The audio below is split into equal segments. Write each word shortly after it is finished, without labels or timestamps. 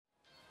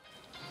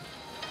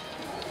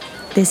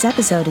This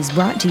episode is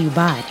brought to you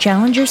by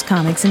Challengers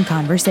Comics and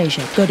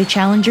Conversation. Go to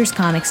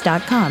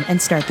challengerscomics.com and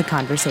start the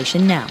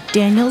conversation now.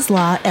 Daniels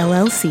Law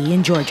LLC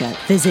in Georgia.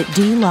 Visit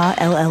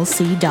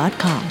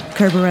dlawllc.com.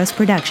 Kerberos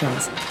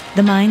Productions.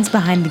 The minds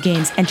behind the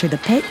games Enter the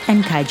Pit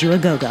and Kaiju A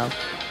Go-Go.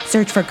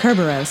 Search for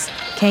Kerberos,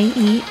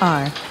 Kerberos,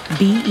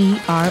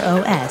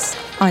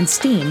 on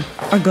Steam,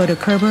 or go to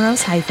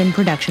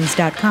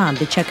kerberos-productions.com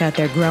to check out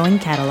their growing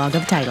catalog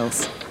of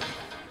titles.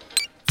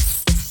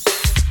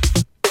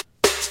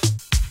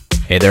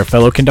 Hey there,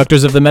 fellow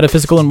conductors of the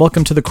metaphysical, and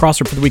welcome to the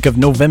Crossrip for the week of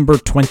November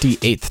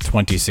 28th,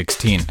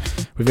 2016.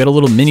 We've got a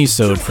little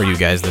mini-sode for you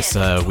guys this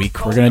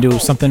week. We're going to do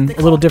something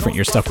a little different.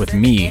 You're stuck with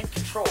me,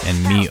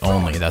 and me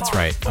only. That's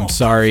right. I'm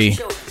sorry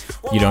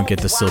you don't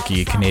get the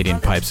silky Canadian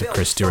pipes of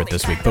Chris Stewart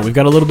this week, but we've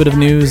got a little bit of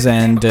news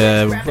and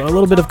a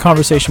little bit of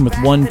conversation with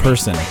one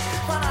person.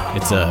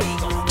 It's a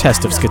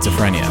test of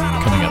schizophrenia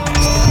coming up.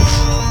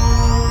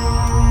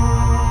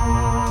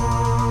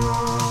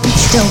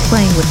 Still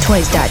Playing with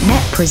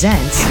Toys.net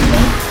presents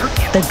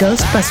the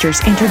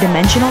Ghostbusters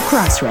Interdimensional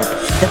Crossrip,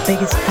 the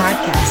biggest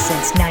podcast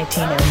since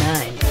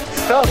 1909.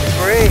 So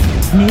great.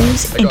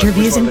 News,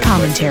 interviews, and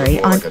commentary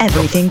on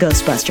everything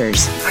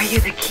Ghostbusters. Are you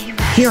the key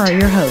man? Here are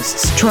your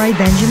hosts, Troy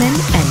Benjamin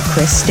and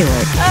Chris Stewart.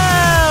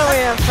 Oh, we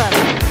have fun.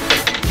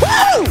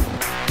 Woo!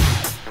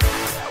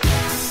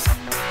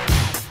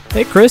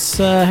 Hey Chris,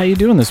 how you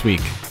doing this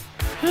week?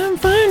 I'm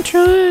fine,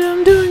 Troy.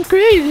 I'm doing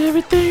great.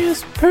 Everything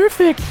is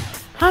perfect.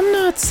 I'm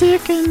not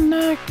sick and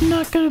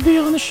not gonna be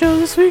on the show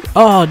this week.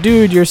 Oh,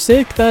 dude, you're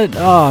sick?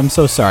 I'm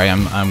so sorry.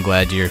 I'm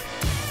glad you're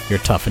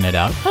toughing it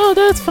out. Oh,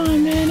 that's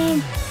fine,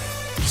 man.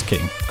 Just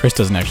kidding. Chris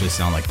doesn't actually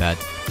sound like that.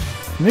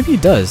 Maybe he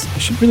does. I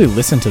should really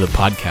listen to the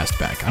podcast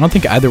back. I don't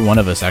think either one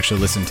of us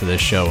actually listened to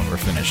this show when we're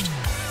finished.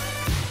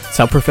 That's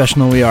how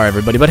professional we are,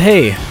 everybody. But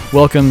hey,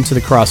 welcome to the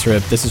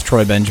Crossrip. This is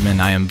Troy Benjamin.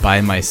 I am by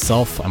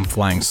myself. I'm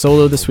flying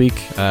solo this week.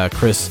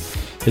 Chris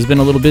has been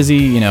a little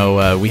busy.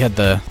 We had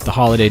the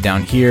holiday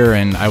down here,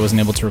 and I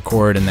wasn't able to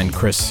record. And then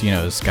Chris,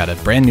 has got a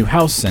brand new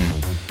house and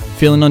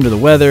feeling under the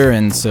weather,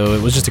 and so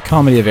it was just a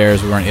comedy of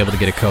errors. We weren't able to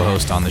get a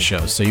co-host on the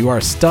show. So you are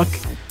stuck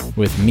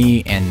with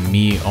me and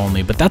me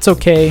only, but that's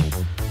okay.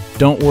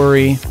 Don't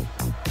worry.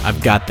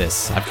 I've got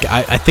this.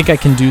 I think I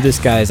can do this,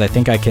 guys. I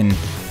think I can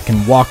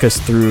walk us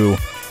through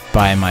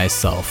by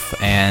myself,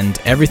 and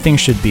everything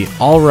should be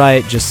all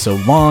right just so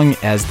long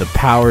as the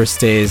power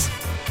stays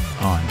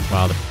on.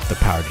 Wow, the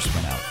power just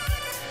went out.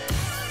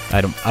 I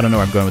don't know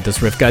where I'm going with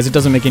this riff, guys. It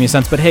doesn't make any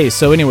sense, but hey,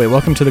 so anyway,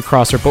 welcome to the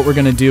Crossrip. What we're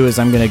going to do is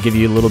I'm going to give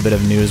you a little bit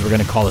of news. We're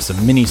going to call this a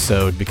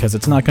mini-sode because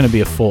it's not going to be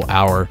a full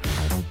hour.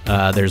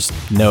 There's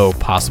no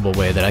possible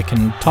way that I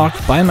can talk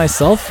by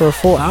myself for a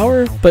full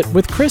hour, but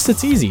with Chris,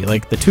 it's easy.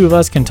 Like, the two of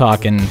us can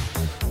talk, and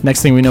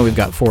next thing we know, we've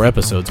got 4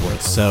 episodes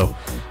worth. So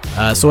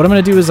what I'm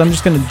going to do is I'm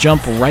just going to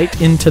jump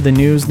right into the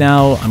news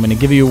now. I'm going to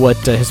give you what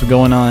has been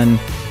going on.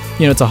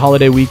 It's a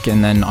holiday week,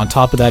 and then on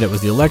top of that, it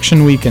was the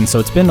election week, and so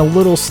it's been a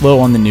little slow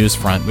on the news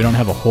front. We don't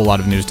have a whole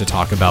lot of news to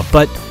talk about,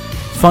 but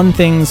fun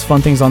things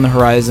on the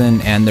horizon,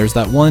 and there's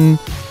that one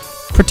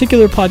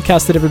particular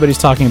podcast that everybody's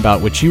talking about,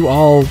 which you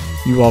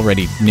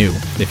already knew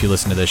if you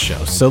listen to this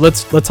show. So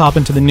let's hop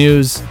into the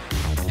news,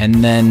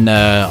 and then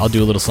I'll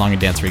do a little song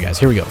and dance for you guys.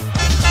 Here we go.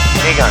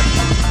 Hey guys,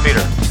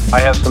 Peter. I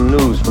have some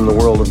news from the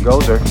world of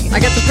Gozer. I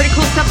got some pretty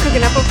cool stuff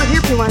cooking up over here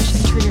if you want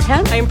to turn your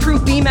head. I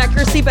improve beam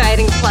accuracy by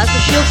adding plasma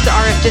shields to the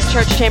RF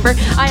discharge chamber.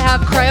 I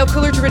have cryo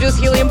cooler to reduce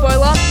helium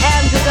boil off.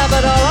 And to double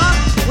it all up,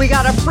 we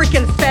got a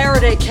freaking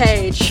Faraday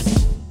cage.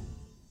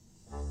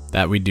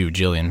 That we do,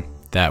 Jillian.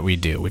 That we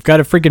do. We've got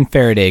a freaking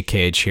Faraday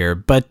cage here,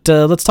 but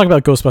let's talk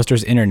about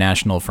Ghostbusters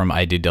International from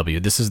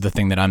IDW. This is the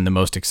thing that I'm the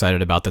most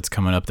excited about that's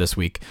coming up this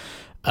week.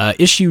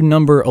 Issue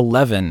number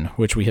 11,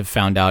 which we have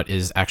found out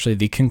is actually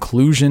the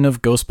conclusion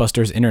of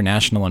Ghostbusters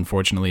International,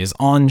 unfortunately, is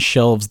on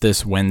shelves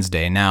this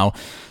Wednesday. Now,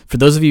 for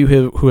those of you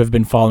who have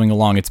been following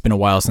along, it's been a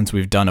while since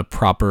we've done a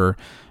proper...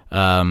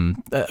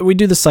 we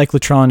do the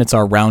Cyclotron. It's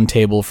our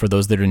roundtable for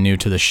those that are new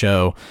to the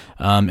show.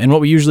 And what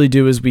we usually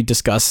do is we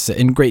discuss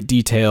in great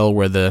detail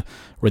where the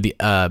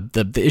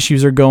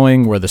issues are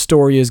going, where the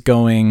story is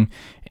going.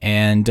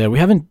 And we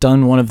haven't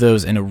done one of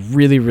those in a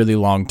really, really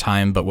long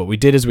time. But what we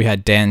did is we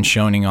had Dan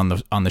Schoening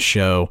on the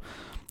show.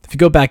 If you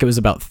go back, it was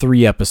about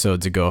 3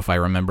 episodes ago, if I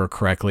remember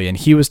correctly, and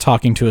he was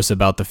talking to us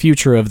about the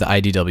future of the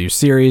IDW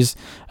series.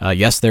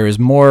 Yes, there is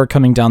more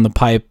coming down the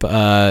pipe.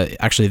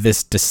 Actually,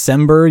 this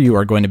December, you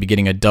are going to be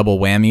getting a double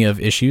whammy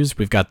of issues.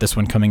 We've got this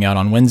one coming out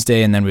on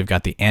Wednesday, and then we've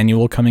got the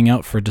annual coming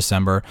out for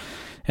December.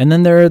 And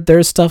then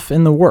there's stuff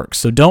in the works.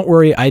 So don't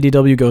worry,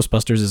 IDW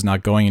Ghostbusters is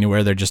not going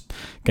anywhere. They're just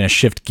going to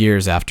shift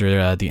gears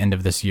after the end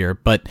of this year.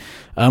 But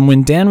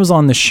when Dan was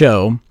on the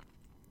show,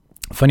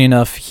 funny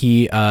enough,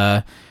 he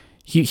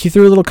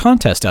threw a little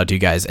contest out to you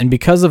guys, and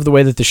because of the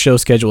way that the show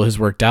schedule has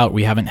worked out,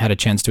 we haven't had a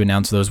chance to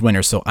announce those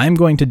winners, so I'm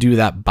going to do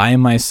that by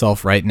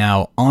myself right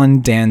now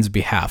on Dan's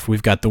behalf.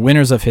 We've got the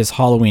winners of his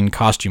Halloween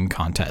costume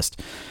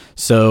contest.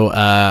 So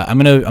I'm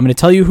gonna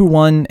tell you who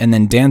won, and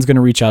then Dan's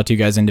gonna reach out to you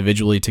guys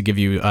individually to give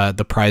you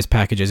the prize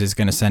packages. He's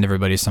gonna send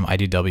everybody some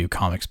IDW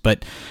comics.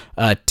 But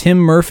Tim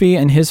Murphy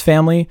and his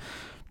family,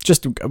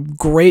 just a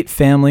great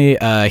family.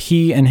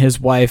 He and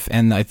his wife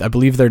and I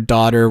believe their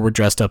daughter were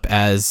dressed up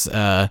as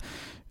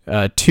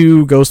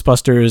 2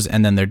 Ghostbusters,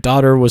 and then their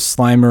daughter was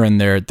Slimer, and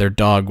their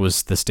dog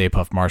was the Stay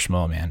Puft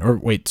Marshmallow Man. Or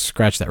wait,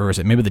 scratch that, reverse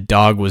it. Maybe the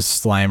dog was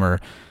Slimer,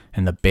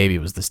 and the baby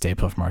was the Stay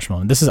Puft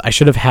Marshmallow. And I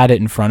should have had it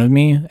in front of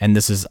me,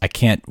 and I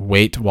can't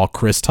wait while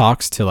Chris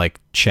talks to like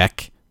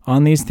check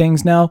on these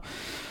things now.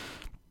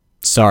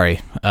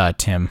 Sorry,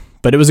 Tim,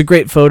 but it was a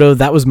great photo.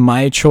 That was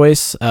my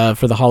choice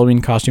for the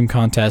Halloween costume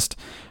contest.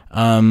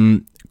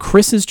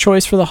 Chris's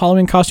choice for the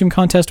Halloween costume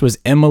contest was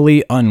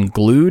Emily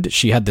Unglued.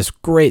 She had this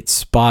great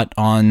spot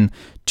on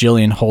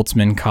Jillian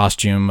Holtzman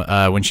costume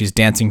when she's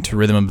dancing to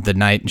Rhythm of the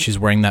Night, and she's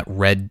wearing that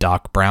red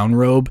Doc Brown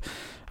robe.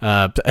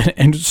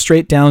 And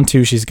straight down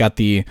to she's got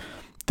the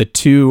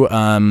 2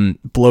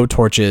 blow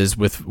torches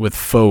with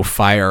faux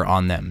fire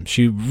on them.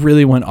 She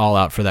really went all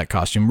out for that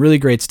costume. Really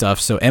great stuff.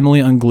 So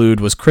Emily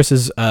Unglued was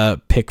Chris's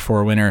pick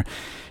for a winner.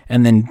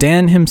 And then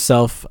Dan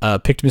himself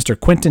picked Mr.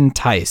 Quentin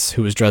Tice,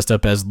 who was dressed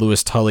up as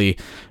Louis Tully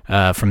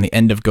from the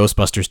end of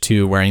Ghostbusters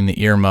 2, wearing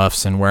the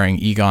earmuffs and wearing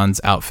Egon's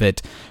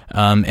outfit.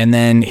 And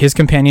then his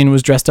companion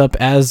was dressed up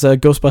as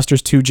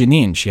Ghostbusters 2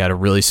 Janine. She had a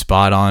really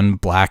spot-on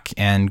black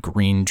and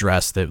green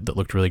dress that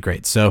looked really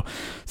great. So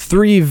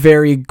 3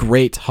 very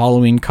great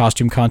Halloween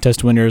costume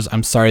contest winners.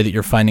 I'm sorry that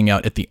you're finding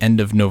out at the end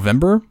of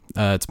November.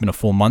 It's been a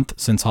full month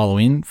since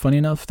Halloween, funny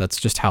enough. That's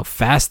just how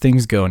fast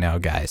things go now,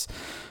 guys.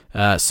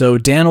 So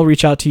Dan will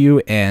reach out to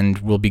you, and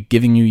we'll be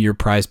giving you your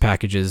prize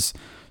packages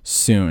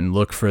soon.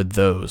 Look for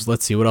those.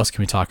 Let's see, what else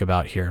can we talk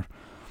about here?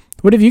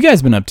 What have you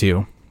guys been up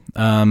to?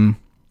 I'm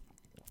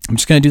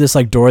just going to do this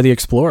like Dora the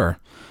Explorer.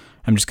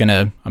 I'm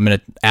going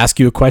to ask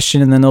you a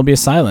question, and then there'll be a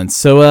silence.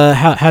 So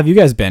how have you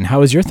guys been? How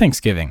was your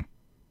Thanksgiving?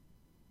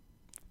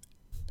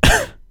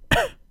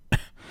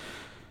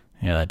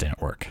 Yeah, that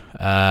didn't work.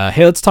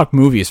 Hey, let's talk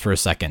movies for a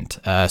second.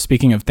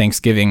 Speaking of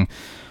Thanksgiving,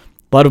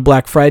 a lot of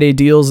Black Friday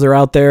deals that are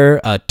out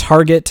there.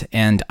 Target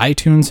and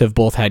iTunes have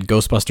both had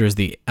Ghostbusters,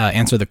 the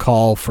Answer the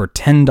Call, for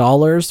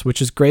 $10, which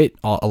is great.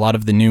 A lot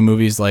of the new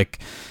movies like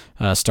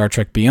Star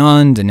Trek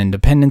Beyond and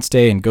Independence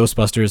Day and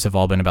Ghostbusters have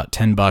all been about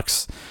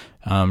 $10.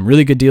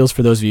 Really good deals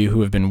for those of you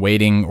who have been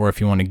waiting, or if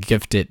you want to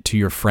gift it to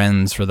your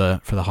friends for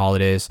the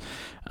holidays.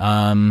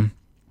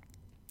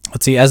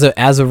 Let's see, as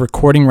a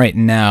recording right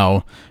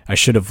now, I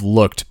should have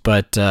looked,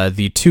 but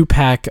the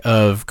 2-pack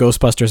of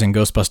Ghostbusters and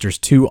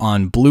Ghostbusters 2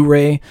 on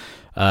Blu-ray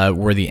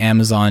were the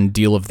Amazon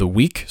deal of the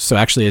week. So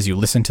actually, as you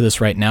listen to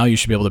this right now, you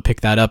should be able to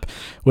pick that up.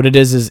 What it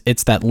is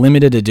it's that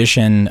limited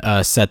edition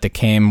set that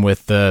came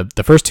with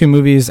the first 2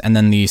 movies and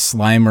then the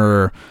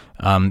Slimer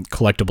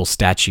collectible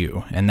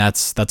statue, and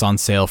that's on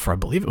sale for, I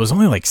believe it was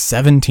only like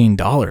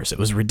 $17. It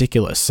was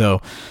ridiculous.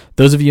 So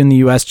those of you in the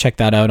US, check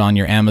that out on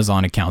your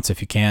Amazon accounts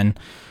if you can.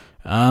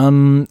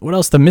 What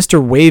else? The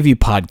Mr. Wavy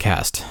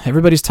podcast.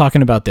 Everybody's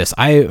talking about this.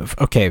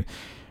 Okay.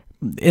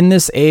 In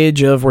this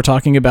age of we're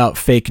talking about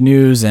fake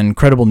news and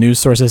credible news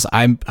sources,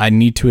 I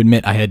need to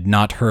admit I had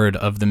not heard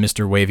of the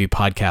Mr. Wavy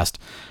podcast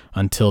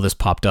until this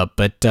popped up.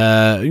 But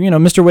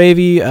Mr.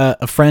 Wavy, a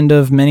friend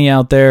of many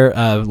out there,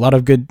 a lot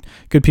of good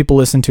people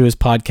listen to his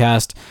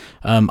podcast.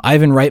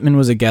 Ivan Reitman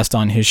was a guest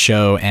on his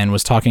show and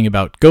was talking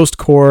about Ghost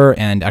Corps,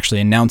 and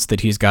actually announced that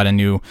he's got a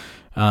new.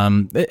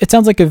 It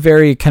sounds like a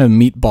very kind of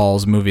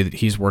Meatballs movie that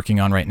he's working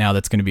on right now.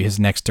 That's going to be his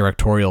next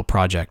directorial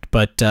project.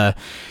 But,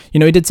 he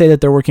did say that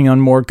they're working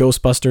on more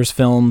Ghostbusters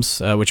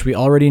films, which we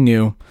already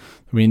knew.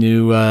 We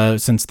knew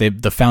since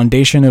the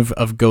foundation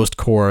of Ghost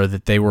Corps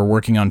that they were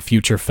working on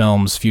future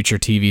films, future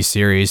TV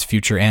series,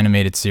 future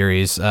animated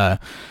series.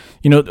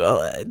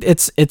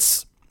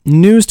 It's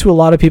news to a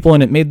lot of people,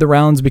 and it made the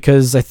rounds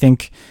because I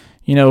think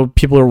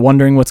people are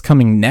wondering what's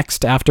coming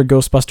next after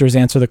Ghostbusters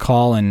Answer the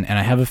Call, and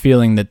I have a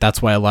feeling that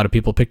that's why a lot of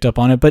people picked up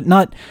on it, but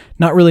not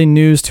really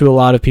news to a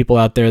lot of people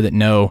out there that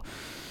know,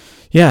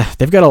 yeah,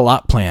 they've got a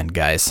lot planned,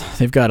 guys.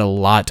 They've got a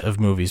lot of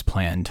movies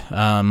planned.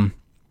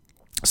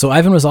 So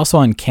Ivan was also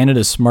on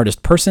Canada's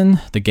Smartest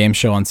Person, the game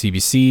show on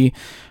CBC.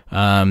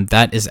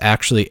 That is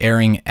actually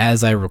airing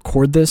as I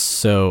record this,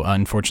 so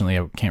unfortunately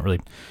I can't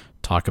really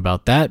talk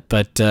about that,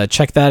 but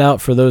check that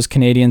out for those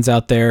Canadians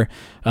out there.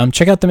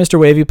 Check out the Mr.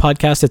 Wavy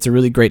podcast. It's a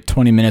really great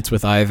 20 minutes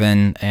with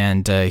Ivan,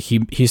 and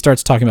he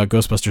starts talking about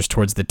Ghostbusters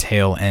towards the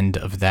tail end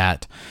of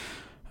that.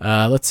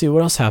 Let's see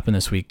what else happened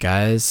this week,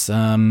 guys.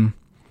 I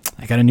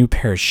got a new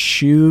pair of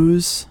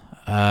shoes.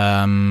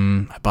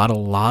 I bought a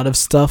lot of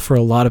stuff for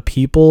a lot of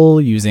people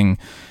using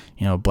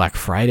Black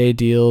Friday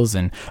deals.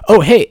 And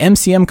hey,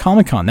 MCM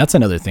Comic Con, that's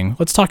another thing.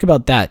 Let's talk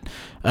about that.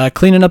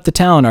 Cleaning Up the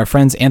Town, our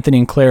friends Anthony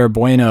and Claire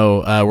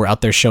Bueno were out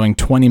there showing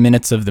 20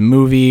 minutes of the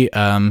movie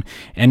and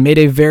made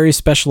a very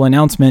special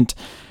announcement.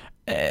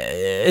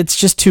 It's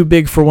just too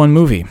big for one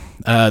movie.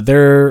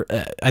 They're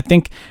I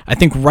think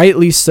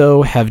rightly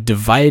so, have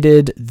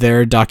divided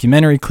their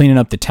documentary Cleaning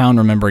Up the Town,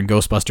 Remembering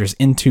Ghostbusters,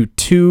 into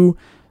 2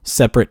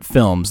 separate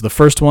films. The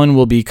first one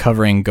will be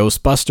covering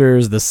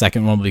Ghostbusters. The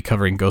second one will be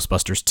covering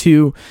Ghostbusters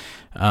 2.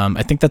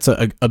 I think that's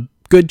a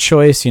good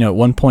choice. At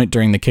one point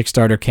during the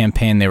Kickstarter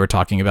campaign, they were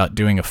talking about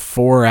doing a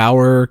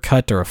 4-hour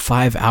cut or a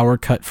 5-hour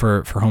cut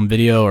for home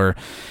video, or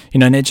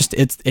and it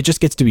just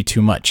gets to be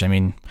too much. I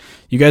mean,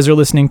 you guys are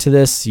listening to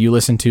this, you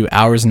listen to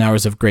hours and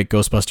hours of great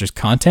Ghostbusters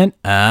content,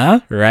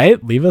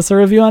 right? Leave us a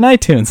review on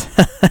iTunes.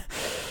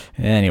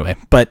 Anyway,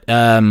 but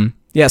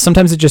yeah,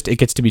 sometimes it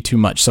gets to be too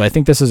much. So I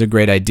think this is a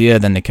great idea.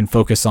 Then they can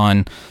focus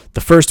on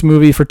the first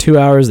movie for 2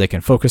 hours. They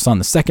can focus on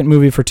the second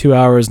movie for 2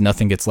 hours.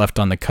 Nothing gets left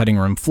on the cutting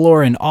room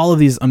floor. And all of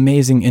these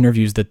amazing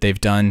interviews that they've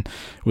done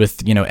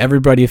with,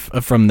 everybody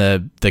from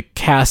the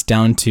cast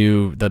down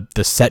to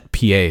the set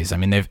PAs. I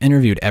mean, they've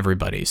interviewed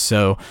everybody.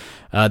 So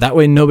that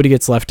way nobody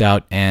gets left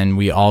out and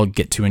we all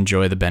get to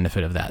enjoy the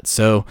benefit of that.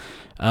 So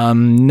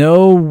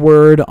no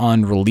word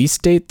on release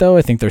date, though.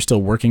 I think they're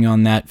still working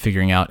on that,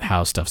 figuring out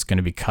how stuff's going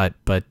to be cut.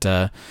 But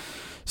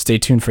stay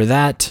tuned for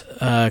that.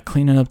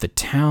 Cleaning up the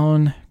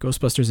town,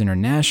 Ghostbusters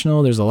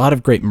International. There's a lot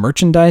of great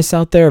merchandise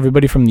out there.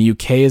 Everybody from the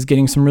UK is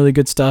getting some really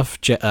good stuff.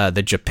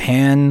 The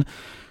Japan,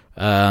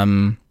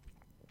 for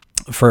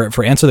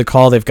Answer the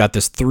Call, they've got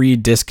this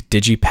 3-disc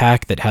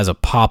digipack that has a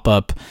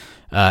pop-up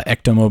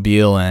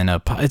Ectomobile, and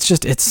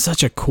it's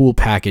such a cool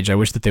package. I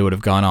wish that they would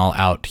have gone all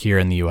out here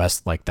in the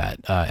US like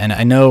that. And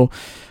I know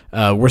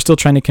we're still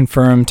trying to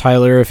confirm,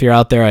 Tyler, if you're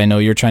out there, I know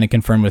you're trying to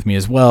confirm with me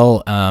as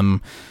well,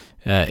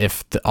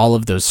 if all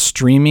of those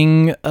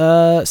streaming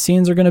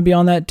scenes are going to be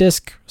on that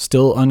disc.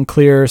 Still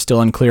unclear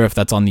if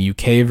that's on the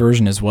UK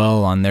version as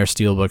well on their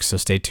steelbook, so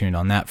stay tuned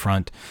on that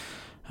front.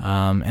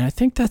 And I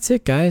think that's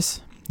it,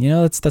 guys.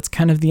 That's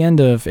kind of the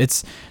end of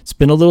it's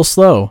been a little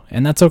slow,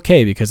 and that's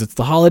okay because it's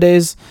the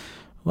holidays.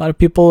 A lot of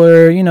people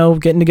are,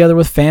 getting together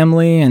with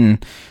family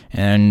and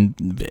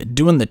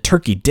doing the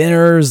turkey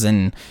dinners,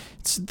 and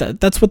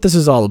that's what this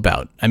is all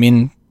about. I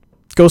mean,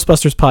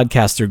 Ghostbusters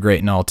podcasts are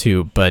great and all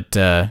too, but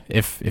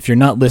if you're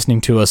not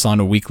listening to us on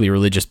a weekly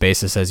religious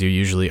basis as you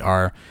usually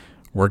are,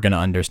 we're gonna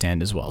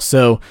understand as well.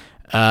 So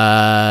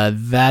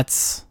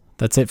that's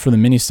it for the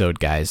minisode,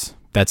 guys.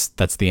 That's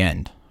the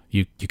end.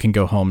 You can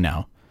go home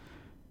now.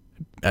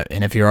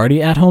 And if you're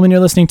already at home and you're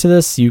listening to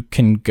this, you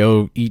can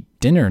go eat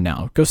dinner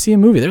now. Go see a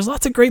movie. There's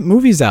lots of great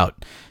movies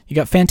out. You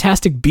got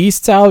Fantastic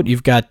Beasts out.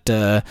 You've got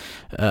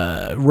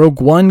Rogue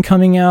One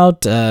coming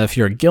out. If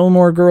you're a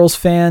Gilmore Girls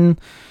fan,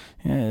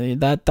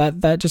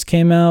 that just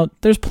came out.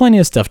 There's plenty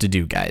of stuff to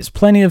do, guys.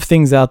 Plenty of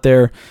things out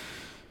there.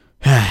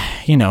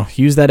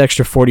 Use that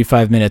extra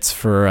 45 minutes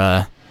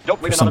for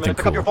Don't wait another minute.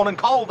 Pick up your phone and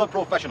call the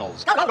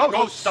professionals.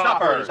 Go,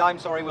 stoppers! I'm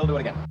sorry, we'll do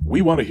it again.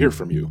 We want to hear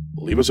from you.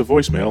 Leave us a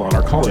voicemail on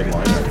our call-in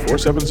line at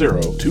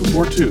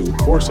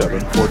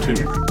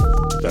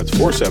 470-242-4742. That's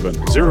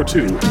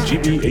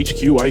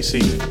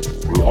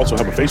 4702-GBHQIC. We also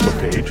have a Facebook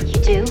page. You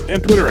do?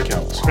 And Twitter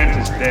accounts.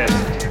 Spence is dead.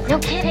 No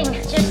kidding.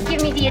 Just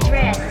give me the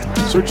address.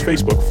 Search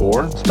Facebook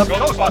for The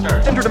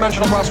Ghostbusters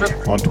Interdimensional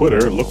Crossrip. On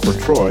Twitter, look for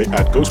Troy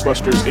at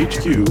Ghostbusters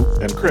HQ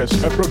and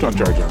Chris at Proton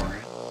Charger.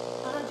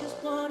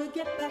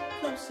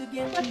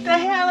 What the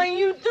hell are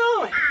you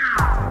doing?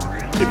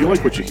 If you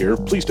like what you hear,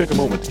 please take a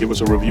moment to give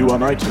us a review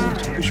on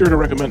iTunes. Be sure to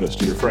recommend us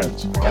to your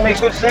friends. That makes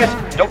good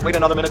sense. Don't wait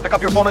another minute. Pick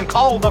up your phone and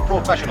call the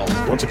professionals.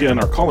 Once again,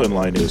 our call-in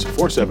line is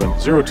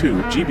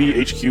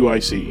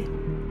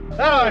 4702-GBHQIC.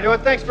 That ought to do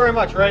it. Thanks very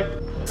much, Ray.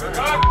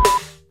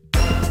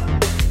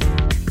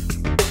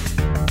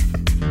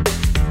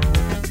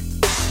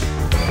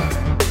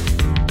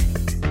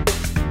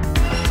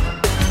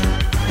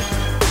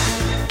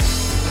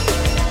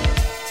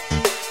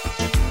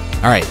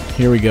 All right,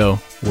 here we go.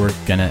 We're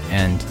gonna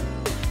end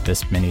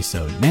this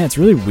mini-sode. Man, it's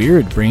really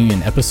weird bringing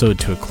an episode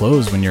to a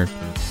close when you're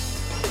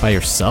by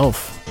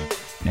yourself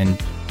and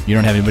you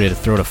don't have anybody to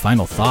throw to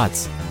final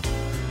thoughts.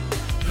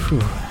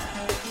 Whew.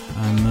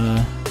 I'm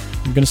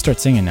gonna start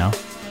singing now.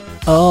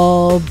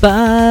 All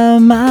by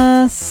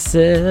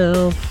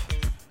myself.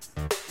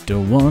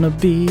 Don't wanna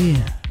be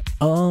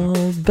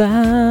all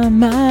by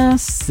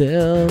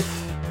myself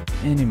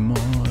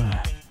anymore.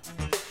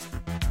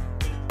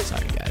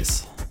 Sorry,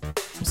 guys.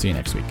 We'll see you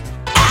next week.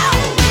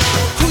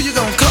 Who you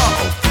gonna call?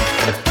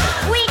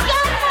 We got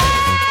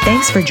her!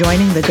 Thanks for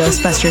joining the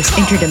Ghostbusters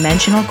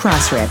Interdimensional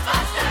Crossrip.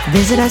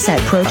 Visit us at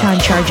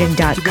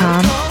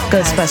protoncharging.com,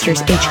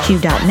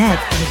 ghostbustershq.net,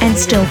 and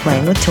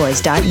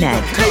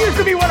stillplayingwithtoys.net. That used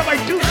to be one of my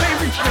 2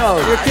 favorite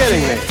shows. You're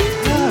kidding me.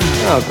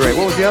 Oh, great.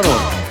 What was the other one?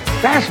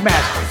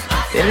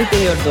 Bassmasters.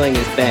 Everything you're doing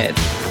is bad.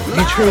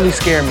 You truly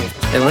scare me.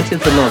 I want you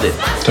to know this.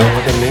 Don't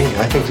look at me.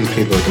 I think these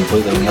people are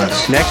completely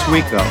nuts. Next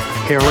week, though,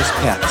 hairless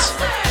pets.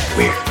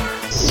 Weird.